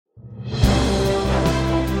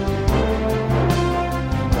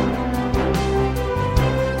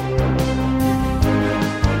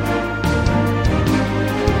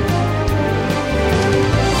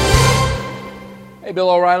Hey, Bill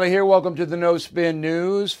O'Reilly here. Welcome to the No Spin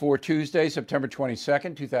News for Tuesday, September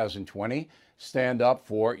 22nd, 2020. Stand up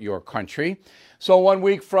for your country. So 1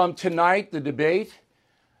 week from tonight, the debate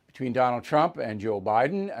between Donald Trump and Joe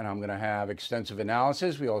Biden, and I'm going to have extensive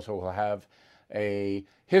analysis. We also will have a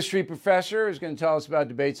history professor who's going to tell us about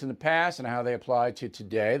debates in the past and how they apply to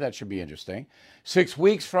today. That should be interesting. 6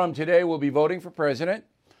 weeks from today, we'll be voting for president,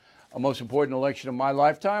 a most important election of my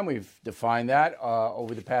lifetime. We've defined that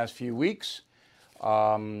over the past few weeks.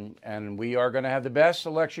 And we are going to have the best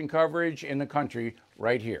election coverage in the country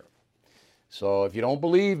right here. So if you don't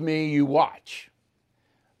believe me, you watch.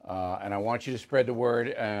 And I want you to spread the word.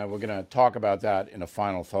 And we're going to talk about that in a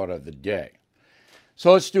final thought of the day.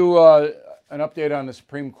 So let's do an update on the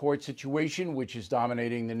Supreme Court situation, which is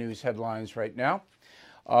dominating the news headlines right now.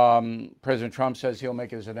 President Trump says he'll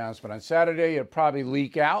make his announcement on Saturday. It'll probably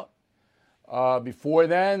leak out. Before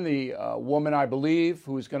then, the woman, I believe,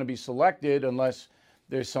 who is going to be selected, unless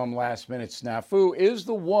there's some last-minute snafu, is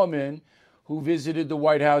the woman who visited the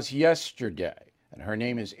White House yesterday. And her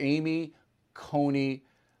name is Amy Coney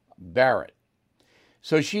Barrett.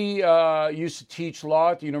 So she used to teach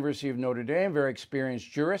law at the University of Notre Dame, very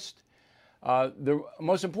experienced jurist. The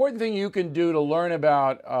most important thing you can do to learn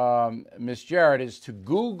about Ms. Barrett is to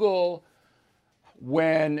Google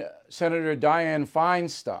when Senator Dianne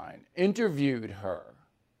Feinstein interviewed her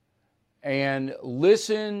and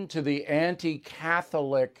listen to the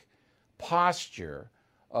anti-Catholic posture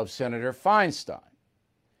of Senator Feinstein.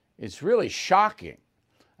 It's really shocking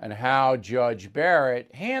and how Judge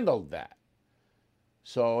Barrett handled that.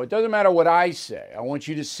 So it doesn't matter what I say. I want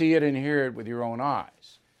you to see it and hear it with your own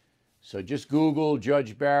eyes. So just Google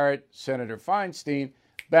Judge Barrett, Senator Feinstein,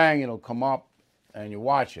 bang, it'll come up and you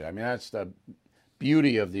watch it. I mean, that's the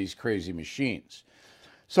beauty of these crazy machines.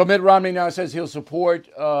 So Mitt Romney now says he'll support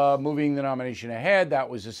moving the nomination ahead. That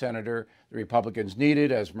was the senator the Republicans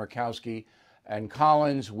needed, as Murkowski and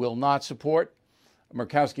Collins will not support.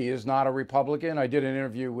 Murkowski is not a Republican. I did an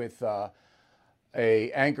interview with a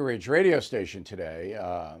Anchorage radio station today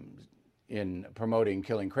in promoting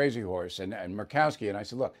Killing Crazy Horse and Murkowski, and I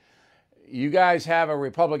said, look, you guys have a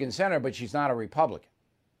Republican senator, but she's not a Republican,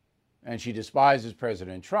 and she despises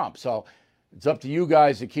President Trump. So it's up to you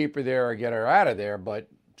guys to keep her there or get her out of there, but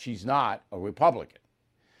she's not a Republican.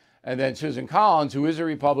 And then Susan Collins, who is a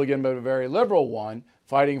Republican, but a very liberal one,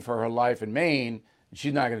 fighting for her life in Maine,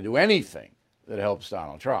 she's not going to do anything that helps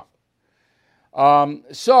Donald Trump.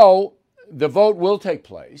 So the vote will take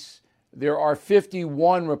place. There are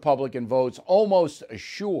 51 Republican votes almost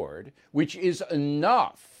assured, which is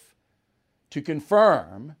enough to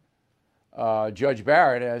confirm Judge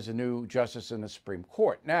Barrett as a new justice in the Supreme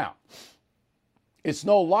Court. Now, it's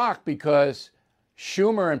no lock because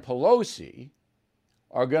Schumer and Pelosi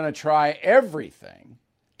are going to try everything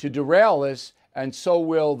to derail this, and so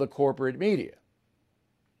will the corporate media.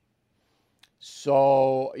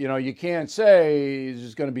 So, you can't say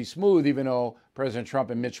it's going to be smooth, even though President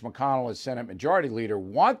Trump and Mitch McConnell, as Senate Majority Leader,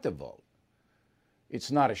 want the vote.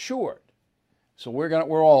 It's not assured. So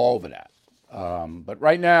we're all over that. But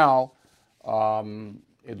right now,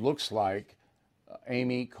 it looks like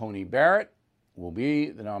Amy Coney Barrett will be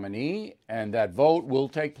the nominee, and that vote will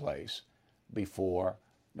take place before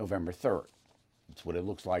November 3rd. That's what it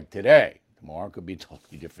looks like today. Tomorrow could be a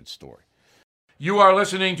totally different story. You are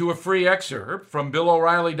listening to a free excerpt from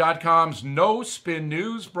BillO'Reilly.com's No Spin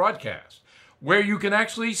News broadcast, where you can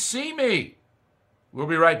actually see me. We'll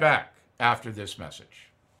be right back after this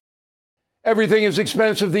message. Everything is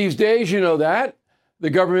expensive these days, you know that. The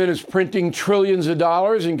government is printing trillions of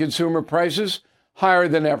dollars and consumer prices higher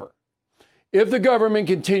than ever. If the government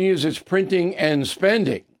continues its printing and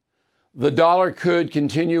spending, the dollar could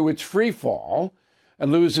continue its free fall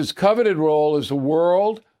and lose its coveted role as the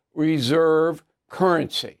world reserve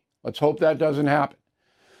currency. Let's hope that doesn't happen.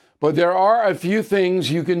 But there are a few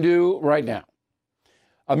things you can do right now.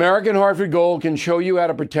 American Hartford Gold can show you how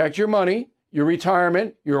to protect your money, your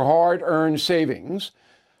retirement, your hard-earned savings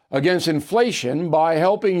against inflation by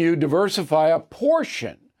helping you diversify a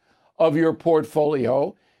portion of your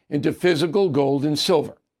portfolio into physical gold and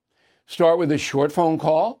silver. Start with a short phone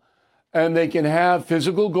call, and they can have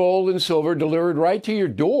physical gold and silver delivered right to your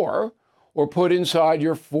door or put inside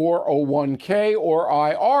your 401k or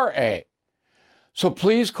IRA. So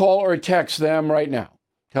please call or text them right now.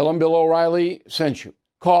 Tell them Bill O'Reilly sent you.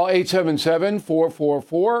 Call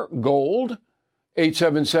 877-444-GOLD,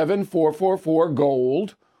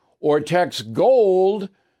 877-444-GOLD, or text GOLD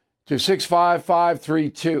to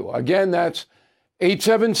 65532. Again, that's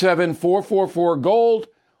 877-444-GOLD,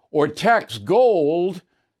 or text GOLD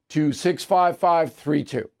to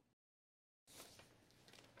 65532.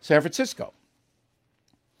 San Francisco.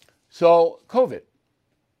 So COVID.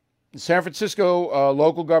 The San Francisco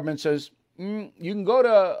local government says, you can go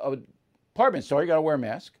to an apartment store. You got to wear a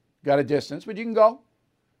mask. Got a distance, but you can go.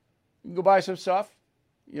 You can go buy some stuff.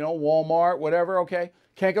 Walmart, whatever, okay.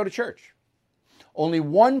 Can't go to church. Only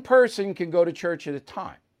one person can go to church at a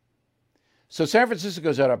time. So San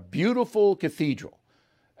Francisco's at a beautiful cathedral,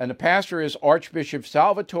 and the pastor is Archbishop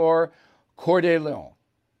Salvatore Cordileone.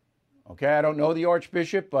 Okay, I don't know the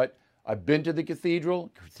Archbishop, but I've been to the Cathedral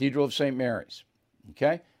of St. Mary's.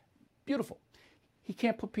 Okay, beautiful. He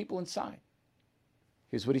can't put people inside.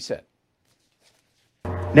 Here's what he said.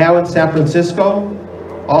 Now in San Francisco,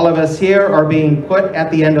 all of us here are being put at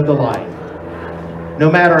the end of the line. No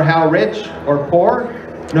matter how rich or poor,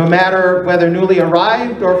 no matter whether newly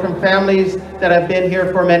arrived or from families that have been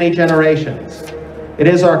here for many generations. It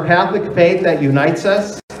is our Catholic faith that unites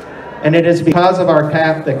us, and it is because of our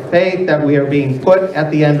Catholic faith that we are being put at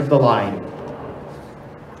the end of the line.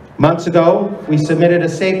 Months ago, we submitted a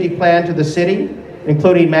safety plan to the city,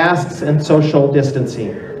 including masks and social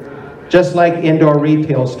distancing, just like indoor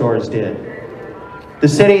retail stores did. The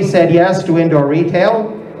city said yes to indoor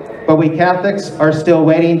retail, but we Catholics are still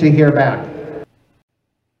waiting to hear back.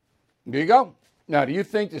 There you go. Now, do you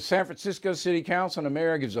think the San Francisco City Council and the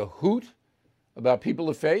mayor gives a hoot about people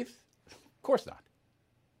of faith? Of course not.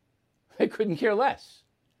 They couldn't care less.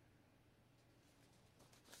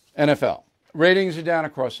 NFL. Ratings are down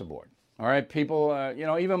across the board. All right, people,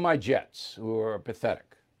 even my Jets, who are a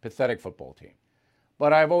pathetic football team.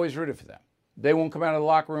 But I've always rooted for them. They won't come out of the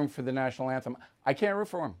locker room for the national anthem. I can't root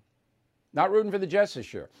for them. Not rooting for the Jets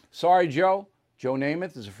this year. Sorry, Joe. Joe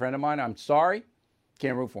Namath is a friend of mine. I'm sorry.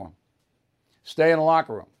 Can't root for him. Stay in the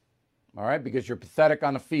locker room, all right, because you're pathetic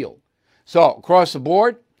on the field. So across the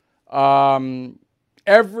board,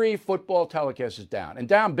 every football telecast is down, and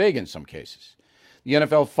down big in some cases. The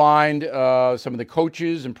NFL fined some of the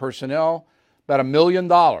coaches and personnel about $1 million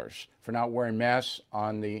for not wearing masks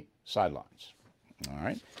on the sidelines. All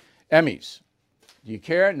right. Emmys. Do you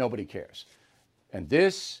care? Nobody cares. And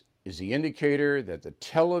this is the indicator that the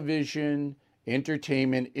television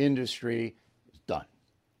entertainment industry is done.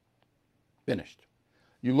 Finished.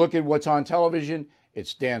 You look at what's on television,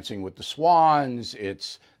 it's Dancing with the Swans,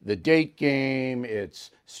 it's The Date Game,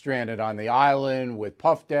 it's Stranded on the Island with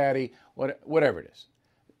Puff Daddy, whatever it is.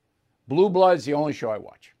 Blue Blood's the only show I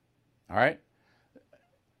watch. All right?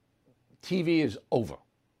 TV is over.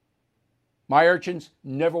 My urchins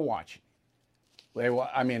never watch it.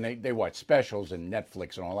 They watch specials and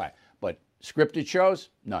Netflix and all that. But scripted shows,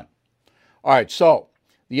 none. All right, so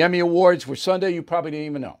the Emmy Awards were Sunday. You probably didn't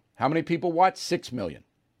even know. How many people watched? 6 million.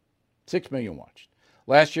 6 million watched.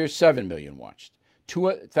 Last year, 7 million watched.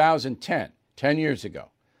 2010, 10 years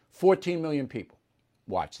ago, 14 million people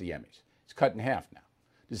watched the Emmys. It's cut in half now.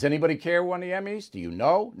 Does anybody care who won the Emmys? Do you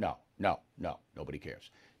know? No. Nobody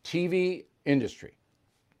cares. TV industry,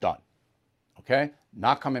 done. Okay?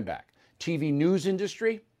 Not coming back. TV news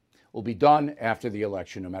industry will be done after the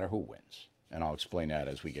election, no matter who wins. And I'll explain that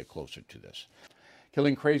as we get closer to this.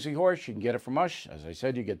 Killing Crazy Horse, you can get it from us. As I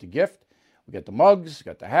said, you get the gift. We get the mugs, we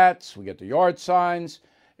get the hats, we get the yard signs.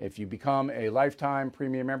 If you become a lifetime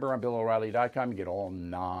premium member on BillO'Reilly.com, you get all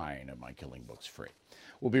 9 of my killing books free.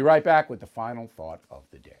 We'll be right back with the final thought of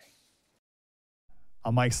the day.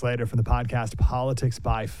 I'm Mike Slater from the podcast Politics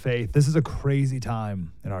by Faith. This is a crazy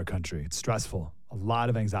time in our country. It's stressful, a lot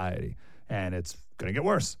of anxiety, and it's going to get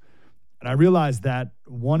worse. And I realized that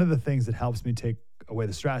one of the things that helps me take away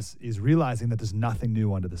the stress is realizing that there's nothing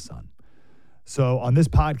new under the sun. So on this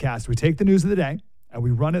podcast, we take the news of the day and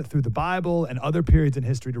we run it through the Bible and other periods in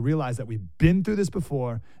history to realize that we've been through this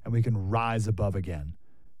before and we can rise above again.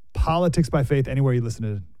 Politics by Faith, anywhere you listen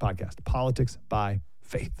to the podcast. Politics by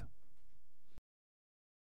Faith.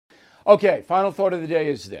 Okay, final thought of the day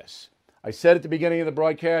is this. I said at the beginning of the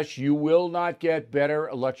broadcast, you will not get better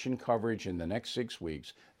election coverage in the next 6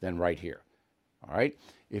 weeks than right here. All right?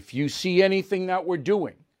 If you see anything that we're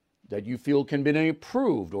doing that you feel can be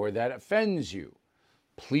improved or that offends you,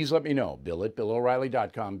 please let me know. Bill at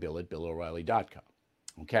BillO'Reilly.com, Bill at BillO'Reilly.com.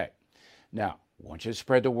 Okay. Now, I want you to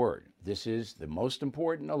spread the word. This is the most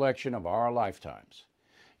important election of our lifetimes.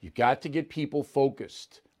 You've got to get people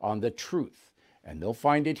focused on the truth, and they'll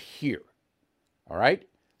find it here. All right?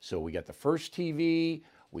 So we got the First TV.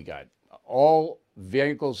 We got all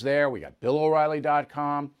vehicles there. We got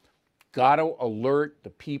BillO'Reilly.com. Got to alert the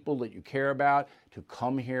people that you care about to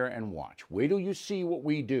come here and watch. Wait till you see what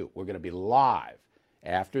we do. We're going to be live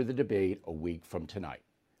after the debate a week from tonight.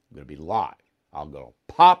 I'm going to be live. I'm going to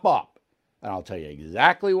pop up, and I'll tell you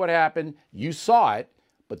exactly what happened. You saw it,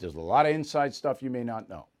 but there's a lot of inside stuff you may not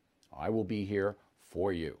know. I will be here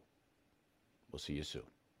for you. We'll see you soon.